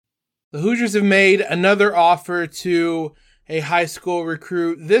The Hoosiers have made another offer to a high school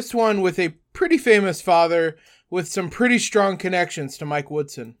recruit, this one with a pretty famous father with some pretty strong connections to Mike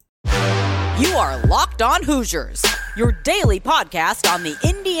Woodson. You are Locked On Hoosiers, your daily podcast on the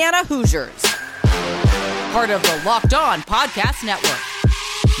Indiana Hoosiers. Part of the Locked On Podcast Network,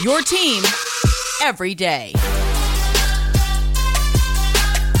 your team every day.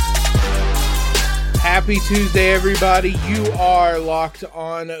 Happy Tuesday, everybody. You are Locked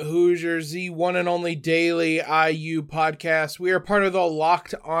On Hoosiers, the one and only daily IU podcast. We are part of the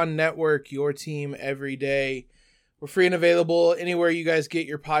Locked On Network, your team every day. We're free and available anywhere you guys get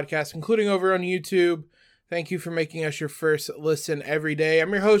your podcasts, including over on YouTube. Thank you for making us your first listen every day.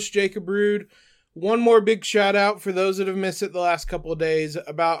 I'm your host, Jacob Rude. One more big shout out for those that have missed it the last couple of days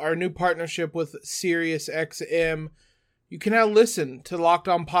about our new partnership with SiriusXM. You can now listen to Locked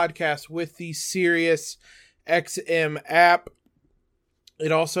On Podcast with the SiriusXM app.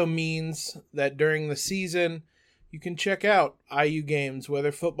 It also means that during the season, you can check out IU games,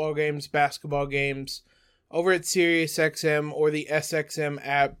 whether football games, basketball games, over at SiriusXM or the SXM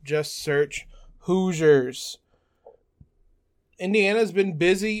app. Just search Hoosiers. Indiana's been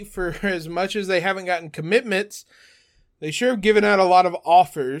busy for as much as they haven't gotten commitments. They sure have given out a lot of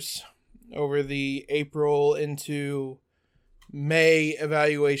offers over the April into May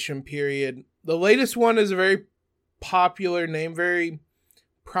evaluation period. The latest one is a very popular name, very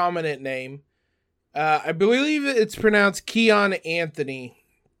prominent name. I believe it's pronounced Kiyan Anthony.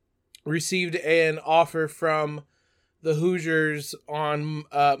 Received an offer from the Hoosiers on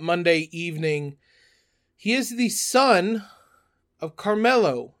Monday evening. He is the son of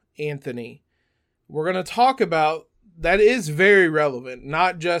Carmelo Anthony. We're going to talk about that. Is very relevant,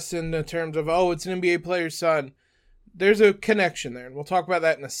 not just in the terms of, oh, it's an NBA player's son. There's a connection there, and we'll talk about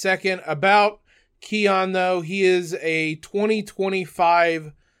that in a second. About Kiyan, though, he is a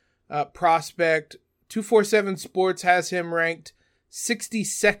 2025 prospect. 247 Sports has him ranked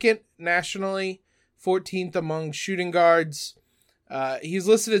 62nd nationally, 14th among shooting guards. He's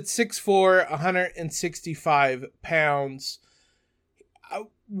listed at 6'4", 165 pounds.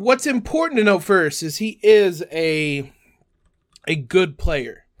 What's important to note first is he is a good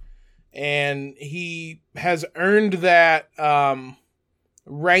player. And he has earned that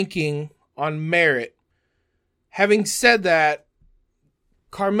ranking on merit. Having said that,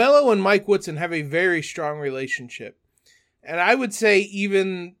 Carmelo and Mike Woodson have a very strong relationship. And I would say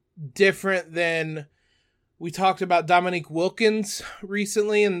even different than we talked about Dominique Wilkins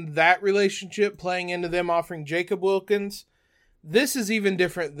recently and that relationship playing into them offering Jacob Wilkins. This is even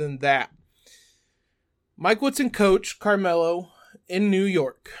different than that. Mike Woodson coached Carmelo in New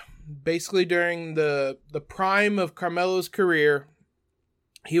York. Basically, during the prime of Carmelo's career,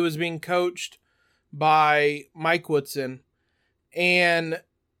 he was being coached by Mike Woodson, and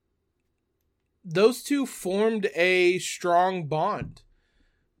those two formed a strong bond.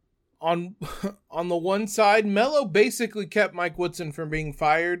 On the one side, Melo basically kept Mike Woodson from being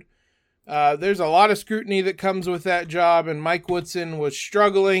fired. There's a lot of scrutiny that comes with that job, and Mike Woodson was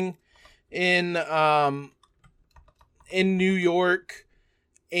struggling in New York.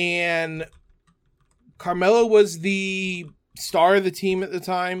 And Carmelo was the star of the team at the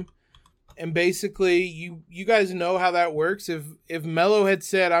time. And basically, you guys know how that works. If Melo had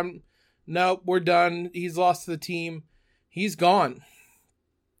said, nope, we're done, he's lost to the team, he's gone.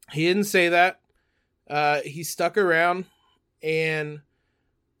 He didn't say that. He stuck around. And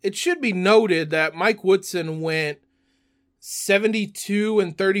it should be noted that Mike Woodson went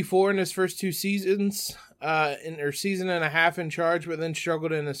 72-34 in his first two seasons. Season and a half in charge, but then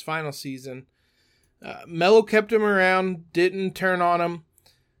struggled in his final season. Melo kept him around, didn't turn on him,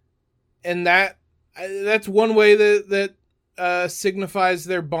 and that's one way that signifies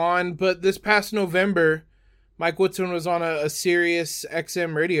their bond. But this past November, Mike Woodson was on a Sirius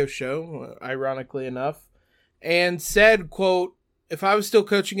XM radio show, ironically enough, and said, quote, "If I was still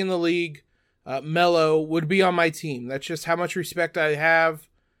coaching in the league, Melo would be on my team. That's just how much respect I have.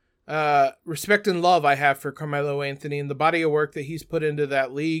 Respect and love I have for Carmelo Anthony and the body of work that he's put into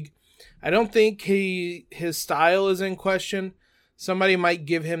that league. I don't think his style is in question. Somebody might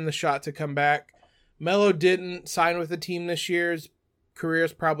give him the shot to come back. Melo didn't sign with the team this year. His career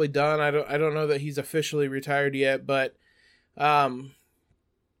is probably done. I don't know that he's officially retired yet, but that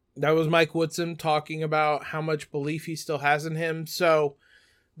was Mike Woodson talking about how much belief he still has in him. So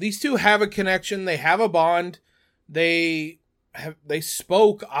these two have a connection. They have a bond. They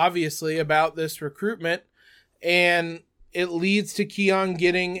spoke, obviously, about this recruitment, and it leads to Kiyan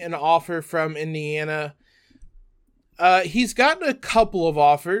getting an offer from Indiana. He's gotten a couple of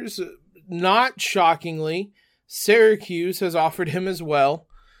offers. Not shockingly, Syracuse has offered him as well.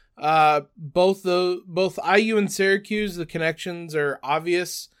 Both IU and Syracuse, the connections are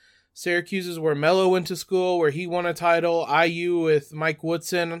obvious. Syracuse is where Melo went to school, where he won a title. IU with Mike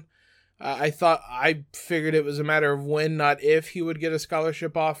Woodson. I figured it was a matter of when, not if, he would get a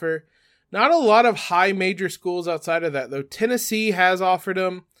scholarship offer. Not a lot of high major schools outside of that, though. Tennessee has offered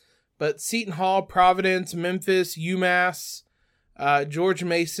him, but Seton Hall, Providence, Memphis, UMass, George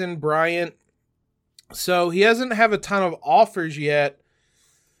Mason, Bryant. So he doesn't have a ton of offers yet.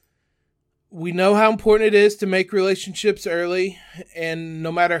 We know how important it is to make relationships early, and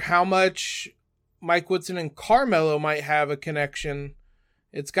no matter how much Mike Woodson and Carmelo might have a connection,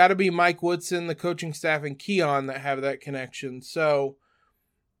 it's got to be Mike Woodson, the coaching staff, and Kiyan that have that connection. So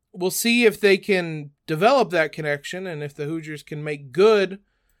we'll see if they can develop that connection and if the Hoosiers can make good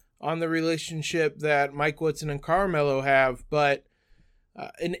on the relationship that Mike Woodson and Carmelo have. But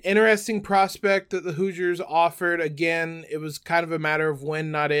an interesting prospect that the Hoosiers offered. Again, it was kind of a matter of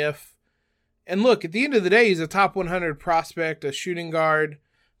when, not if. And look, at the end of the day, he's a top 100 prospect, a shooting guard,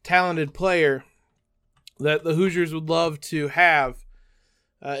 talented player that the Hoosiers would love to have.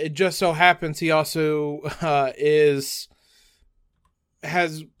 It just so happens he also his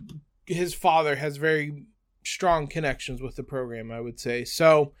father has very strong connections with the program, I would say.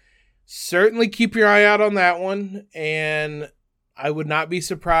 So certainly keep your eye out on that one. And I would not be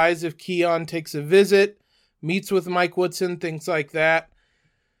surprised if Kiyan takes a visit, meets with Mike Woodson, things like that.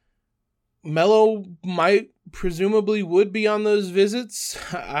 Melo presumably would be on those visits.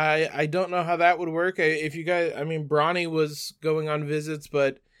 I don't know how that would work. Bronny was going on visits,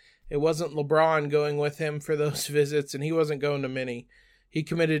 but it wasn't LeBron going with him for those visits, and he wasn't going to many. He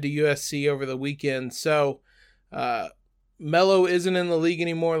committed to USC over the weekend. So Melo isn't in the league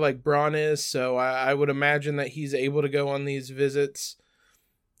anymore like Bron is, so I would imagine that he's able to go on these visits.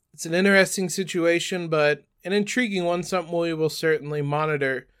 It's an interesting situation, but an intriguing one, something we will certainly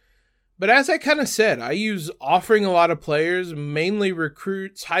monitor. But as I kind of said, I use offering a lot of players, mainly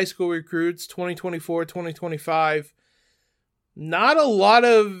recruits, high school recruits, 2024, 2025. Not a lot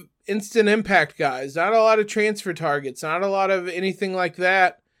of instant impact guys, not a lot of transfer targets, not a lot of anything like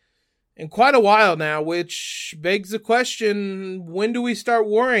that in quite a while now, which begs the question, when do we start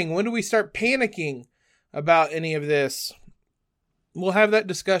worrying? When do we start panicking about any of this? We'll have that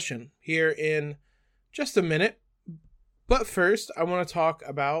discussion here in just a minute. But first, I want to talk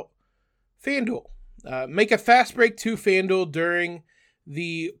about FanDuel. Make a fast break to FanDuel during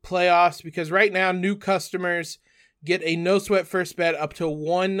the playoffs, because right now new customers get a no sweat first bet up to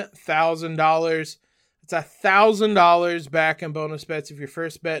 $1,000. It's $1,000 back in bonus bets if your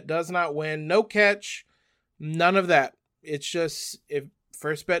first bet does not win. No catch, none of that. It's just if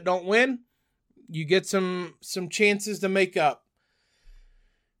first bet don't win, you get some chances to make up.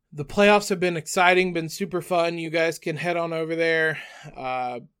 The playoffs have been exciting, been super fun. You guys can head on over there.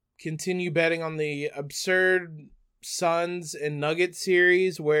 Continue betting on the absurd Suns and Nuggets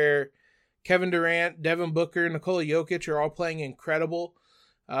series where Kevin Durant, Devin Booker, Nikola Jokic are all playing incredible.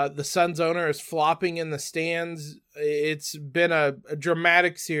 The Suns owner is flopping in the stands. It's been a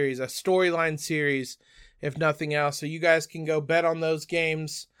dramatic series, a storyline series, if nothing else. So you guys can go bet on those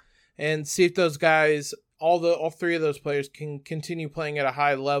games and see if those guys, all three of those players, can continue playing at a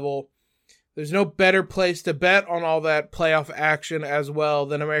high level. There's no better place to bet on all that playoff action as well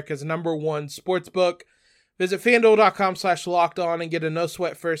than America's #1 sportsbook. Visit FanDuel.com/lockedon and get a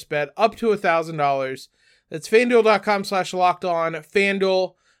no-sweat first bet up to $1,000. That's FanDuel.com/lockedon.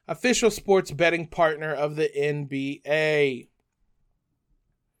 FanDuel, official sports betting partner of the NBA.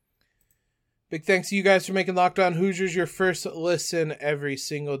 Big thanks to you guys for making Locked On Hoosiers your first listen every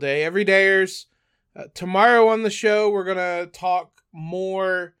single day. Everydayers, tomorrow on the show, we're going to talk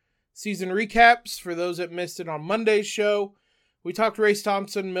more season recaps for those that missed it on Monday's show. We talked Race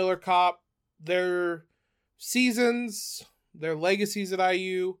Thompson, Miller Kopp, their seasons, their legacies at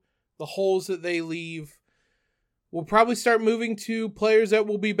IU, the holes that they leave. We'll probably start moving to players that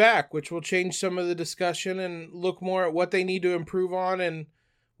will be back, which will change some of the discussion and look more at what they need to improve on and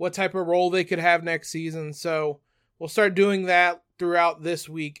what type of role they could have next season. So we'll start doing that throughout this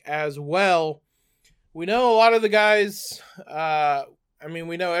week as well. We know a lot of the guys,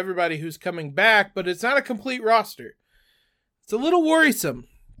 we know everybody who's coming back, but it's not a complete roster. It's a little worrisome.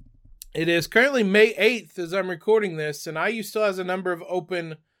 It is currently May 8th as I'm recording this, and IU still has a number of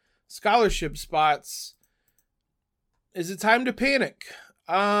open scholarship spots. Is it time to panic?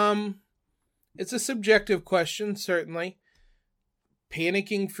 It's a subjective question, certainly.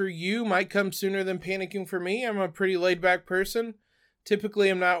 Panicking for you might come sooner than panicking for me. I'm a pretty laid-back person. Typically,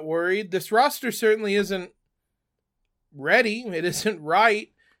 I'm not worried. This roster certainly isn't ready. It isn't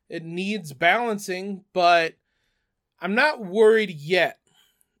right. It needs balancing, but I'm not worried yet.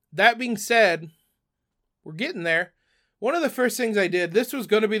 that being said, we're getting there. One of the first things I did, this was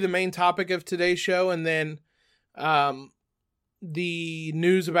going to be the main topic of today's show, and then the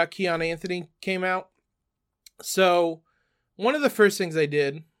news about Kiyan Anthony came out. So one of the first things I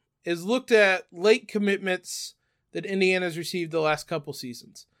did is looked at late commitments that Indiana's received the last couple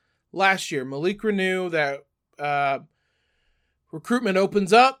seasons. Last year, Malik Renew, that recruitment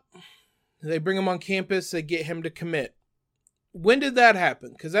opens up, they bring him on campus, they get him to commit. When did that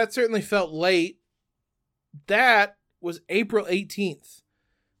happen? Because that certainly felt late. That was April 18th,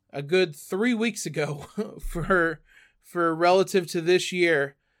 a good 3 weeks ago for relative to this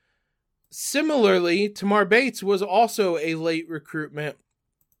year. Similarly, Tamar Bates was also a late recruitment,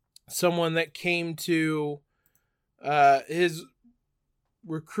 someone that came to his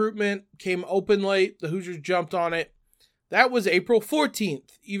recruitment came open late. The Hoosiers jumped on it. That was April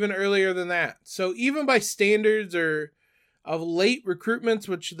 14th, even earlier than that. So even by standards or of late recruitments,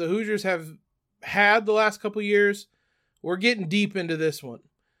 which the Hoosiers have had the last couple years, we're getting deep into this one.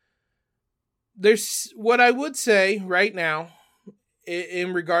 There's what I would say right now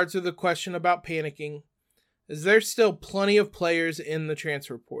in regards to the question about panicking is there's still plenty of players in the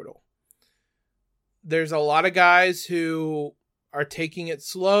transfer portal. There's a lot of guys who are taking it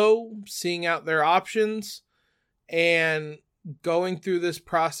slow, seeing out their options, and going through this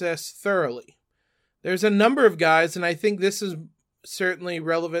process thoroughly. There's a number of guys, and I think this is certainly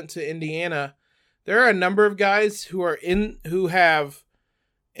relevant to Indiana. There are a number of guys who have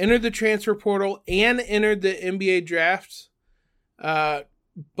entered the transfer portal and entered the NBA draft,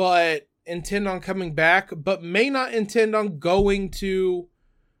 but intend on coming back, but may not intend on going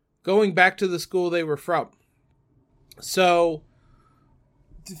back to the school they were from. So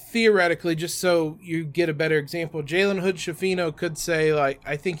theoretically, just so you get a better example, Jalen Hood-Schifino could say, like,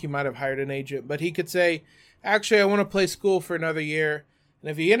 I think he might have hired an agent, but he could say, actually, I want to play school for another year.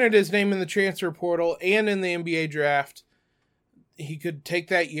 And if he entered his name in the transfer portal and in the NBA draft, he could take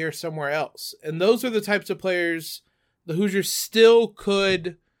that year somewhere else. And those are the types of players the Hoosiers still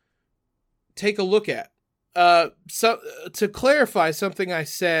could take a look at. So to clarify something I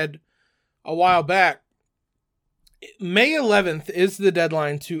said a while back, May 11th is the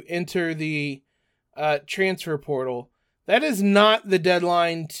deadline to enter the transfer portal. That is not the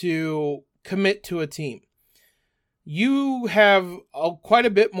deadline to commit to a team. You have quite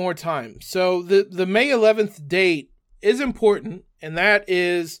a bit more time. So the May 11th date is important, and that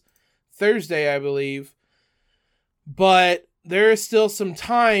is Thursday, I believe. But there is still some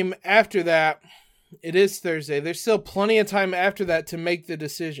time after that. It is Thursday. There's still plenty of time after that to make the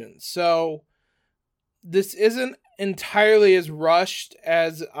decision. So this isn't entirely as rushed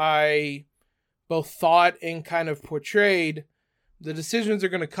as I both thought and kind of portrayed. The decisions are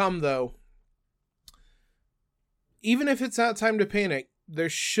going to come, though. Even if it's not time to panic, there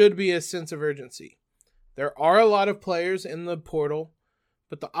should be a sense of urgency. There are a lot of players in the portal,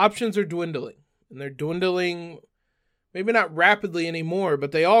 but the options are dwindling. And they're dwindling, maybe not rapidly anymore,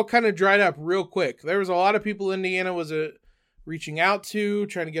 but they all kind of dried up real quick. There was a lot of people Indiana was reaching out to,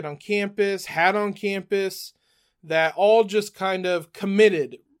 trying to get on campus, had on campus, that all just kind of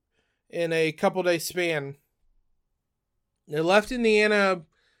committed in a couple-day span. It left Indiana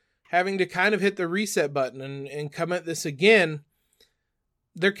having to kind of hit the reset button and commit this again.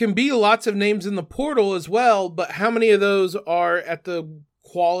 There can be lots of names in the portal as well, but how many of those are at the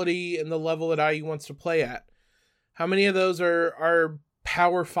quality and the level that IU wants to play at? How many of those are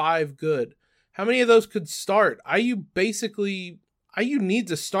Power 5 good? How many of those could start? IU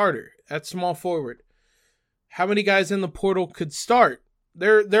needs a starter at small forward. How many guys in the portal could start?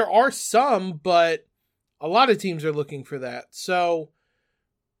 There are some, but a lot of teams are looking for that. So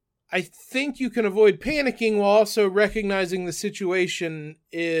I think you can avoid panicking while also recognizing the situation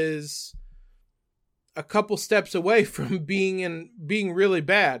is a couple steps away from being really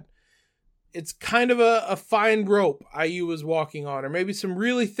bad. It's kind of a fine rope IU is walking on, or maybe some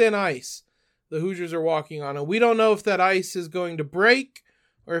really thin ice the Hoosiers are walking on. And we don't know if that ice is going to break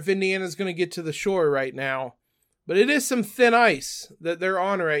or if Indiana's going to get to the shore right now. But it is some thin ice that they're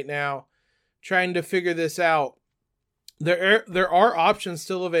on right now, trying to figure this out. There are options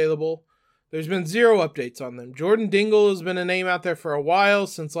still available. There's been zero updates on them. Jordan Dingle has been a name out there for a while,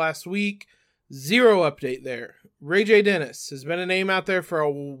 since last week. Zero update there. Ray J. Dennis has been a name out there for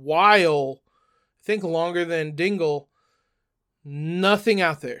a while. I think longer than Dingle. Nothing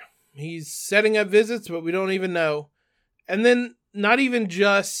out there. He's setting up visits, but we don't even know. And then not even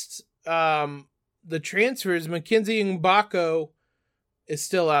just the transfers. Mackenzie Mbako is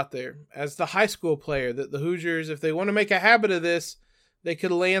still out there as the high school player that the Hoosiers, if they want to make a habit of this, they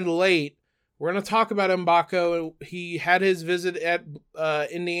could land late. We're going to talk about Mbako. He had his visit at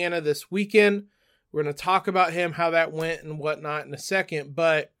Indiana this weekend. We're going to talk about him, how that went and whatnot in a second.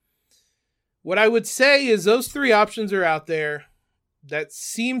 But what I would say is those three options are out there. That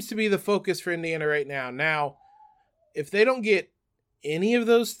seems to be the focus for Indiana right now. Now, if they don't get any of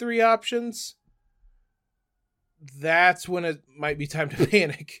those three options, that's when it might be time to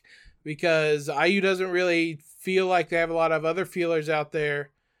panic, because IU doesn't really feel like they have a lot of other feelers out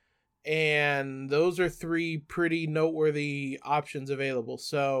there, and those are three pretty noteworthy options available.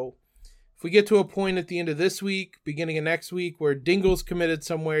 So if we get to a point at the end of this week, beginning of next week, where Dingle's committed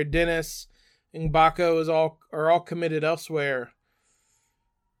somewhere, Dennis and Mbako are all committed elsewhere,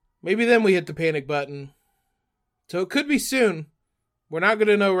 maybe then we hit the panic button. So it could be soon. We're not going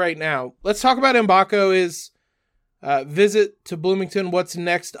to know right now. Let's talk about Mbako's visit to Bloomington, what's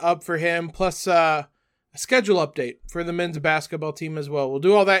next up for him, plus a schedule update for the men's basketball team as well. We'll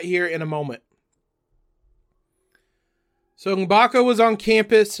do all that here in a moment. So Mbako was on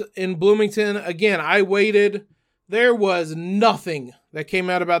campus in Bloomington. Again, I waited. There was nothing that came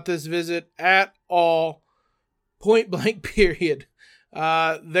out about this visit at all. Point blank period.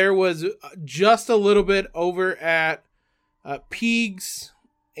 There was just a little bit over at Peegs,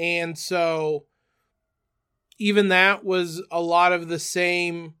 and so even that was a lot of the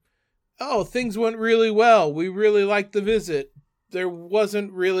same, things went really well, we really liked the visit. There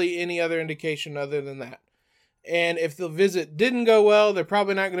wasn't really any other indication other than that. And if the visit didn't go well, they're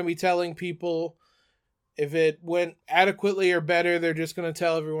probably not going to be telling people. If it went adequately or better, they're just going to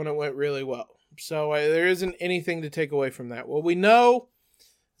tell everyone it went really well. So there isn't anything to take away from that. What we know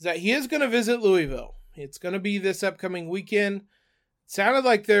is that he is going to visit Louisville. It's going to be this upcoming weekend. It sounded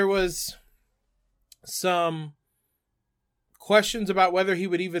like there was some questions about whether he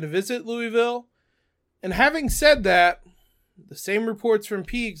would even visit Louisville. And having said that, the same reports from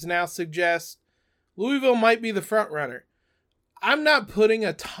Peegs now suggest Louisville might be the front runner. I'm not putting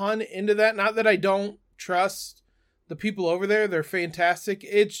a ton into that. Not that I don't trust the people over there. They're fantastic.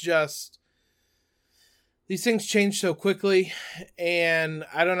 It's just these things change so quickly, and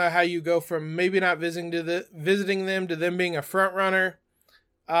I don't know how you go from maybe not visiting them to them being a front runner.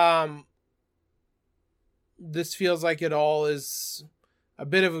 This feels like it all is a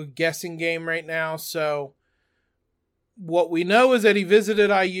bit of a guessing game right now. So what we know is that he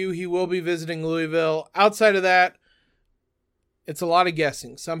visited IU. He will be visiting Louisville. Outside of that, it's a lot of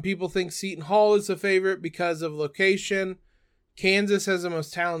guessing. Some people think Seton Hall is the favorite because of location. Kansas has the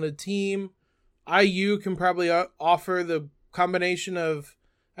most talented team. IU can probably offer the combination of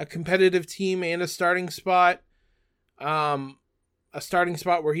a competitive team and a starting spot. A starting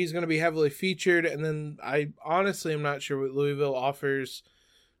spot where he's going to be heavily featured. And then I honestly am not sure what Louisville offers.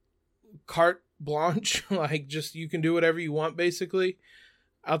 Carte blanche, like just you can do whatever you want basically.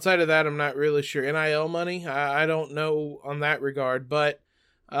 Outside of that, I'm not really sure. NIL money, I don't know on that regard. But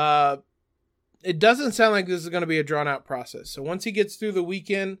it doesn't sound like this is going to be a drawn-out process. So once he gets through the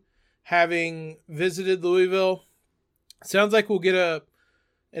weekend, having visited Louisville, sounds like we'll get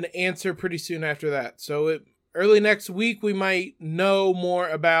an answer pretty soon after that. So early next week, we might know more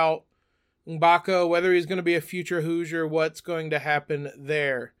about Mbako, whether he's going to be a future Hoosier, what's going to happen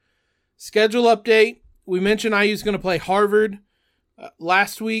there. Schedule update. We mentioned IU's going to play Harvard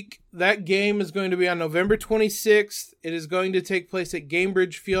last week. That game is going to be on November 26th. It is going to take place at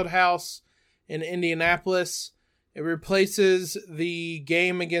Gainbridge Fieldhouse in Indianapolis. It replaces the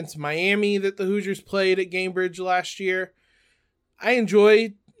game against Miami that the Hoosiers played at Gainbridge last year. I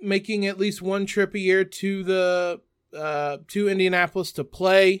enjoy making at least one trip a year to Indianapolis to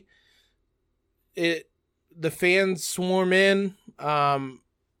play. The fans swarm in.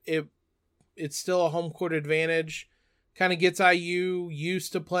 It's still a home court advantage. Kind of gets IU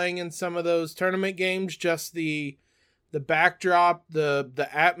used to playing in some of those tournament games. Just the backdrop, the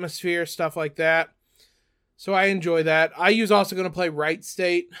atmosphere, stuff like that. So I enjoy that. IU's also going to play Wright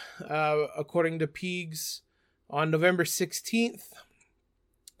State, according to Peegs, on November 16th.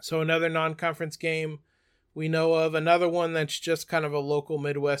 So another non-conference game we know of. Another one that's just kind of a local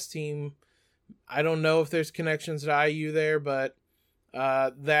Midwest team. I don't know if there's connections to IU there, but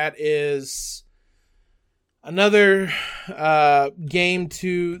that is another game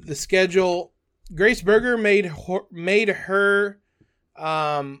to the schedule. Grace Berger made her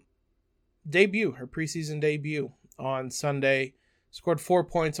debut, her preseason debut on Sunday. Scored 4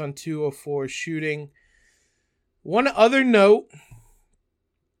 points on 2 of 4 shooting. One other note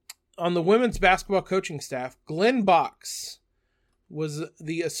on the women's basketball coaching staff, Glenn Box was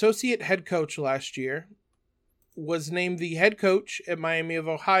the associate head coach last year, was named the head coach at Miami of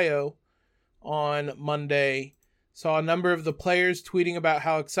Ohio on Monday. Saw a number of the players tweeting about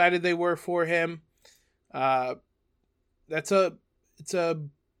how excited they were for him. It's a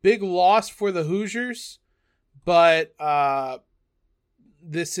big loss for the Hoosiers, but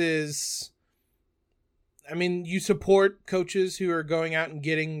this is, I mean, you support coaches who are going out and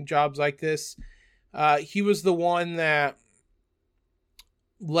getting jobs like this. He was the one that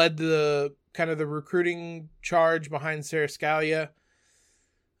led the kind of the recruiting charge behind Sarascalia.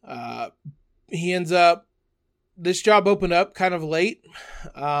 He ends up, this job opened up kind of late.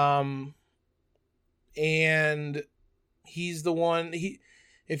 And he's the one,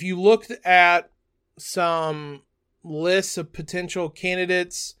 if you looked at some lists of potential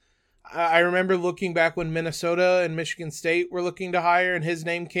candidates, I remember looking back when Minnesota and Michigan State were looking to hire and his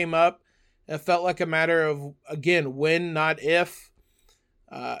name came up. It felt like a matter of, again, when, not if.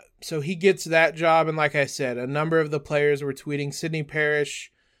 So he gets that job. And like I said, a number of the players were tweeting, Sidney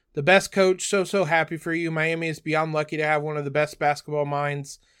Parrish, the best coach, so happy for you. Miami is beyond lucky to have one of the best basketball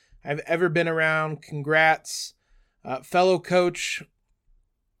minds I've ever been around. Congrats. Fellow coach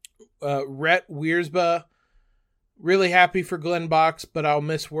Rhett Wiersba, really happy for Glenn Box, but I'll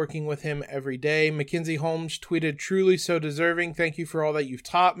miss working with him every day. Mackenzie Holmes tweeted, truly so deserving. Thank you for all that you've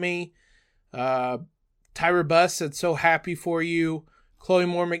taught me. Tyra Buss said, so happy for you. Chloe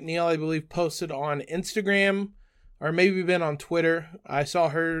Moore McNeil, I believe, posted on Instagram or maybe been on Twitter. I saw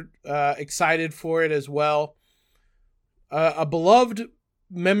her excited for it as well. A beloved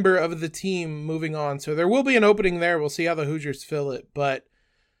member of the team moving on. So there will be an opening there. We'll see how the Hoosiers fill it. But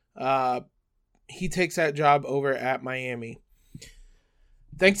he takes that job over at Miami.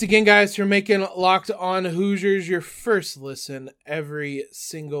 Thanks again, guys, for making Locked On Hoosiers your first listen every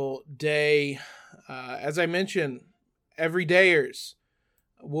single day. As I mentioned, everydayers.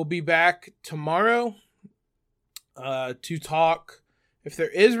 We'll be back tomorrow to talk. If there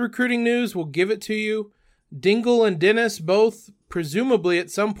is recruiting news, we'll give it to you. Dingle and Dennis both, presumably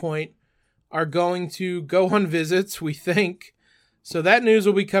at some point, are going to go on visits, we think. So that news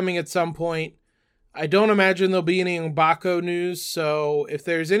will be coming at some point. I don't imagine there'll be any Mbako news, so if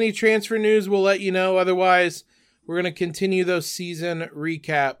there's any transfer news, we'll let you know. Otherwise, we're going to continue those season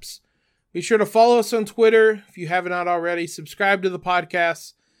recaps. Be sure to follow us on Twitter if you haven't already. Subscribe to the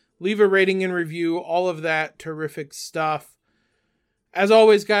podcast. Leave a rating and review. All of that terrific stuff. As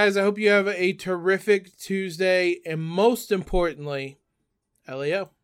always, guys, I hope you have a terrific Tuesday. And most importantly, LEO.